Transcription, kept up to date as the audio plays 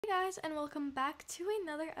Hey guys, and welcome back to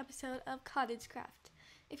another episode of Cottage Craft.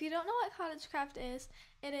 If you don't know what Cottage Craft is,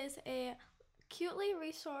 it is a cutely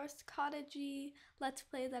resourced cottagey let's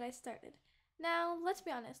play that I started. Now, let's be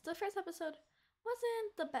honest, the first episode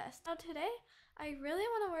wasn't the best. Now today, I really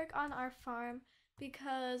want to work on our farm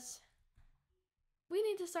because we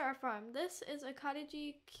need to start our farm. This is a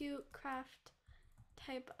cottagey, cute craft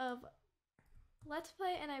type of let's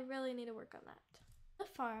play, and I really need to work on that.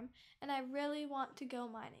 Farm, and I really want to go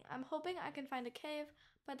mining. I'm hoping I can find a cave,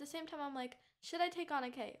 but at the same time I'm like, should I take on a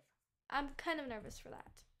cave? I'm kind of nervous for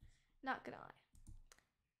that, not gonna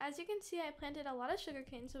lie. As you can see, I planted a lot of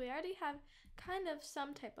sugarcane, so we already have kind of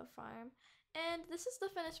some type of farm. And this is the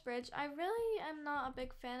finished bridge. I really am not a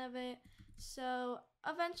big fan of it, so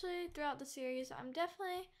eventually throughout the series I'm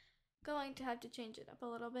definitely going to have to change it up a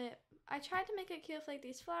little bit. I tried to make it cute with like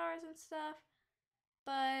these flowers and stuff,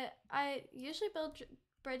 but I usually build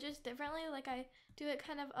bridges differently. Like I do it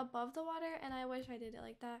kind of above the water, and I wish I did it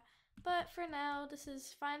like that. But for now, this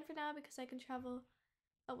is fine for now because I can travel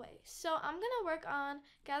away. So I'm gonna work on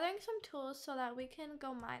gathering some tools so that we can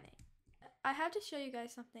go mining. I have to show you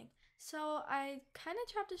guys something. So I kind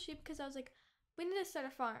of trapped a sheep because I was like, we need to start a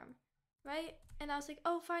farm, right? And I was like,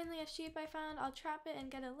 oh, finally a sheep I found. I'll trap it and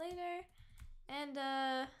get it later. And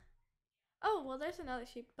oh, well, there's another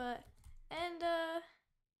sheep, but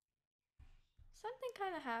something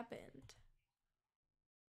kind of happened.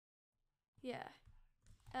 Yeah.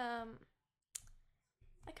 I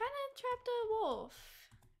kind of trapped a wolf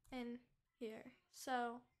in here.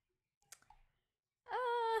 So,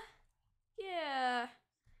 yeah.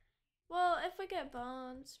 Well, if we get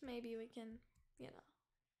bones, maybe we can, you know.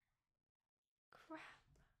 Crap.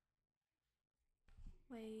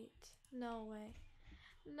 Wait. No way.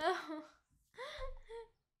 No.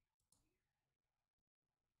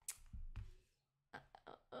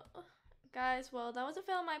 Guys, well, that was a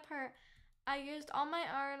fail on my part. I used all my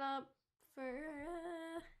iron up for,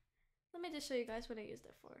 let me just show you guys what I used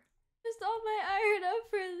it for. Used all my iron up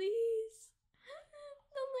for these.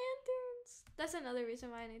 The lanterns. That's another reason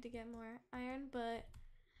why I need to get more iron, but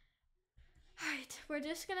alright, we're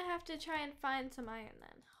just gonna have to try and find some iron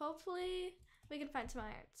then. Hopefully we can find some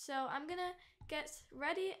iron. So I'm gonna get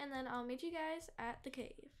ready and then I'll meet you guys at the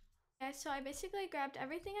cave. Okay, so I basically grabbed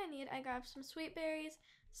everything I need. I grabbed some sweet berries,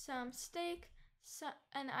 some steak,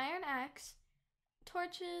 an iron axe,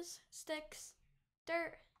 torches, sticks,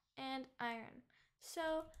 dirt, and iron.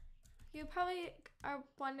 So you probably are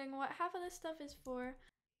wondering what half of this stuff is for.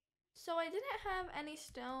 So I didn't have any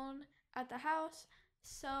stone at the house,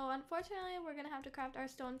 so unfortunately we're gonna have to craft our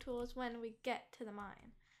stone tools when we get to the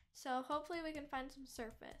mine. So hopefully we can find some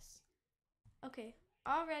surface. Okay,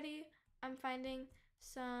 already I'm finding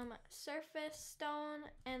some surface stone,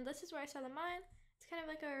 and this is where I saw the mine. It's kind of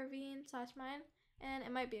like a ravine slash mine, and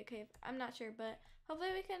it might be a cave. I'm not sure, but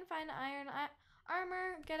hopefully we can find iron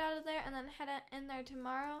armor, get out of there, and then head in there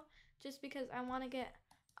tomorrow, just because I want to get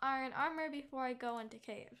iron armor before I go into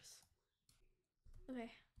caves.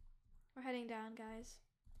 Okay, we're heading down, guys.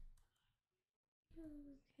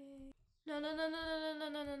 Okay. No, no, no, no, no, no,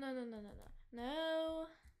 no, no, no, no, no, no, no. No.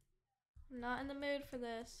 I'm not in the mood for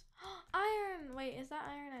this. Iron! Wait, is that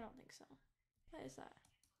iron? I don't think so. What is that?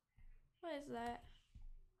 What is that?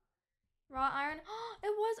 Raw iron? It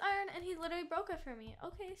was iron, and he literally broke it for me.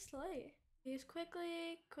 Okay, slay. Use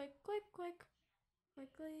quickly. Quick, quick, quick.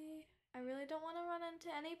 Quickly. I really don't want to run into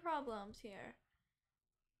any problems here.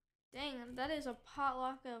 Dang, that is a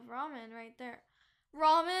potluck of ramen right there.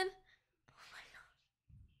 Ramen? Oh my god.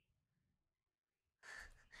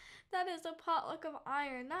 That is a potluck of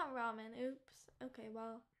iron, not ramen. Oops. Okay,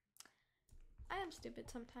 well, I am stupid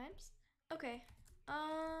sometimes. Okay,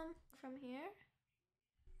 from here.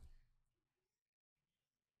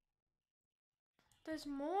 There's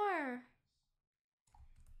more.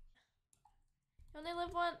 You only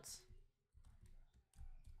live once.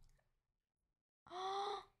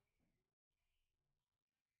 Oh.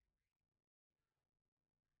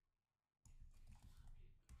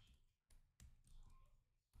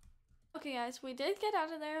 Okay, guys, we did get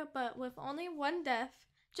out of there, but with only one death.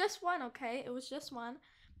 Just one, okay? It was just one.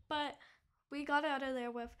 But we got out of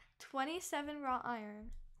there with 27 raw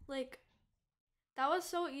iron. Like, that was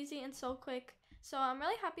so easy and so quick. So I'm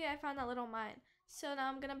really happy I found that little mine. So now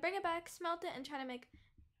I'm gonna bring it back, smelt it, and try to make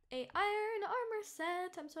a iron armor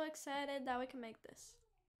set. I'm so excited that we can make this.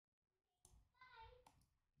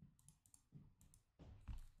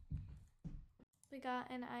 We got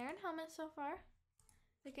an iron helmet so far.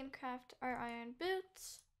 We can craft our iron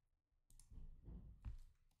boots.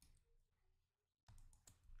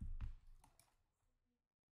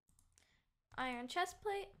 Iron chest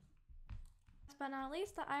plate. but not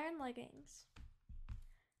least, the iron leggings.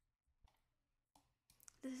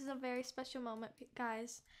 This is a very special moment,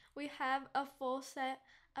 guys. We have a full set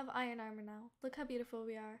of iron armor now. Look how beautiful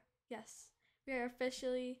we are. Yes, we are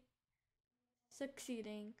officially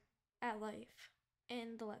succeeding at life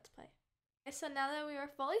in the Let's Play. So now that we are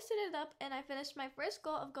fully suited up and I finished my first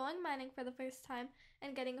goal of going mining for the first time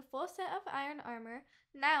and getting a full set of iron armor,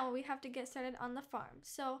 now we have to get started on the farm.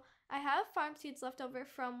 So I have farm seeds left over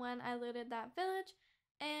from when I looted that village,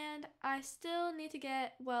 and I still need to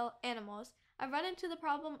get, well, animals. I've run into the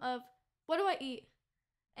problem of what do I eat?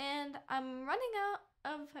 And I'm running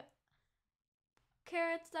out of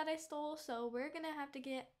carrots that I stole, so we're gonna have to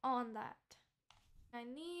get on that. I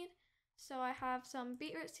need, so I have some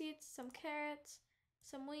beetroot seeds, some carrots,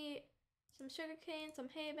 some wheat, some sugarcane, some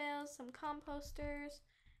hay bales, some composters,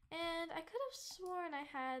 and I could have sworn I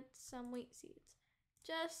had some wheat seeds.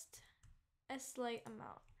 Just a slight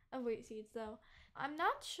amount of wheat seeds though. I'm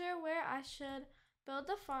not sure where I should build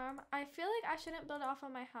the farm. I feel like I shouldn't build it off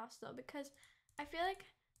of my house though, because I feel like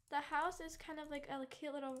the house is kind of like a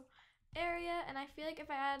cute little area, and I feel like if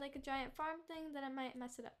I add like a giant farm thing, then I might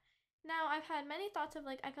mess it up. Now, I've had many thoughts of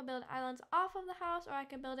like I could build islands off of the house, or I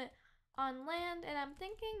could build it on land, and I'm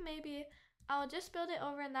thinking maybe I'll just build it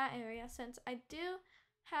over in that area, since I do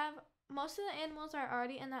have most of the animals are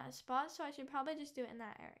already in that spot, so I should probably just do it in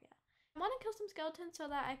that area. I want to kill some skeletons so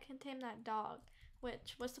that I can tame that dog,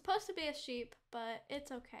 which was supposed to be a sheep, but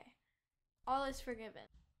it's okay. All is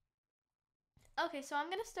forgiven. Okay, so I'm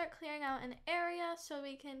going to start clearing out an area so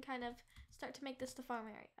we can kind of start to make this the farm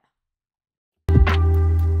area.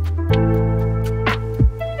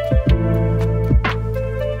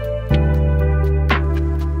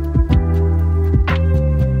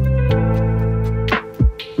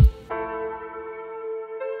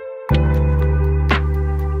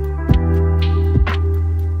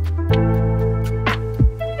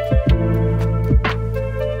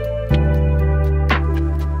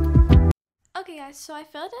 Okay guys, so I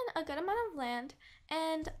filled in a good amount of land,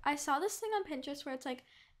 and I saw this thing on Pinterest where it's like,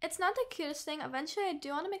 it's not the cutest thing. Eventually I do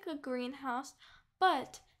want to make a greenhouse,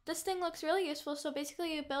 but this thing looks really useful. So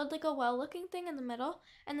basically you build like a well looking thing in the middle,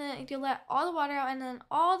 and then you let all the water out, and then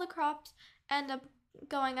all the crops end up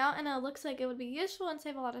going out, and it looks like it would be useful and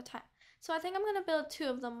save a lot of time. So I think I'm going to build two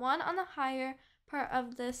of them, one on the higher part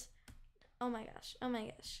of this, oh my gosh,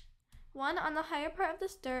 one on the higher part of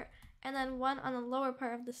this dirt, and then one on the lower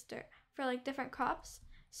part of this dirt for like different crops.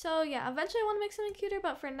 So yeah, eventually I want to make something cuter,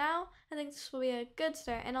 but for now I think this will be a good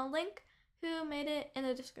start, and I'll link who made it in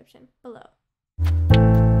the description below.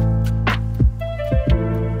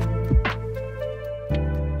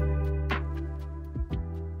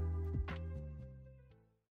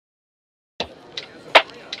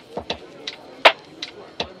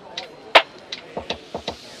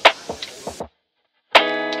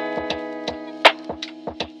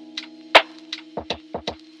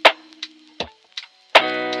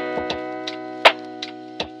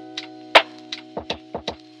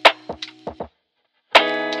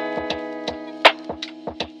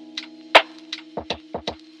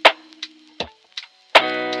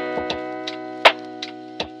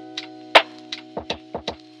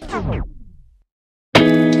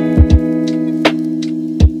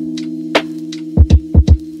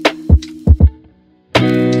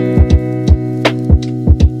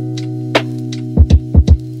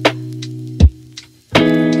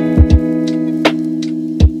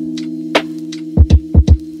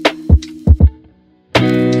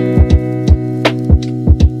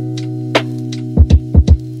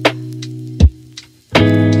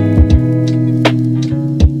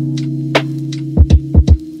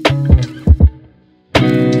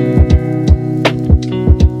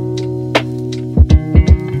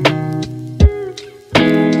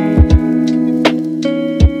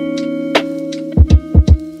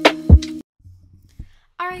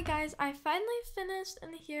 Alright guys, I finally finished,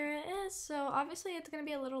 and here it is. So obviously it's going to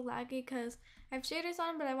be a little laggy because I have shaders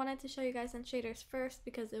on, but I wanted to show you guys in shaders first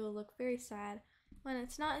because it will look very sad when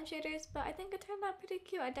it's not in shaders. But I think it turned out pretty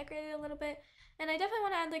cute. I decorated it a little bit, and I definitely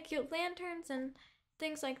want to add like cute lanterns and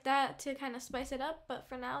things like that to kind of spice it up. But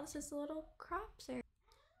for now, this is the little crops area.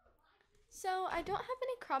 So I don't have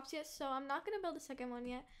any crops yet, so I'm not going to build a second one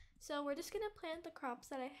yet. So we're just going to plant the crops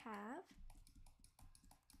that I have.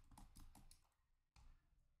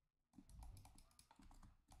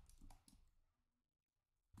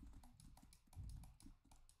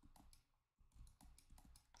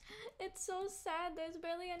 It's so sad, there's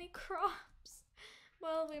barely any crops.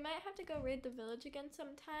 Well, we might have to go raid the village again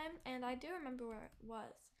sometime, and I do remember where it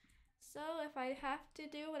was. So if I have to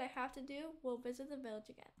do what I have to do, we'll visit the village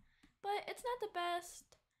again. But it's not the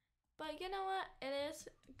best, but you know what? It is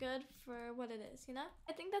good for what it is, you know?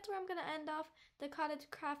 I think that's where I'm gonna end off the cottage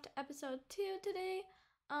craft episode 2 today.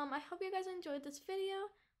 I hope you guys enjoyed this video.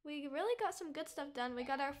 We really got some good stuff done. We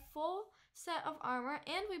got our full set of armor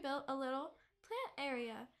and we built a little plant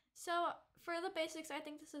area. So for the basics, I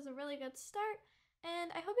think this is a really good start.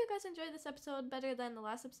 And I hope you guys enjoyed this episode better than the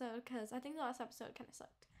last episode, because I think the last episode kind of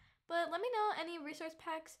sucked. But let me know any resource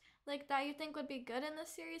packs like that you think would be good in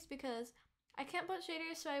this series, because I can't put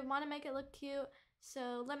shaders, so I want to make it look cute.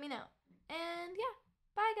 So let me know. And yeah,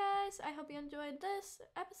 bye guys. I hope you enjoyed this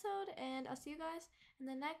episode, and I'll see you guys in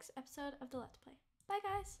the next episode of the Let's Play. Bye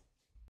guys.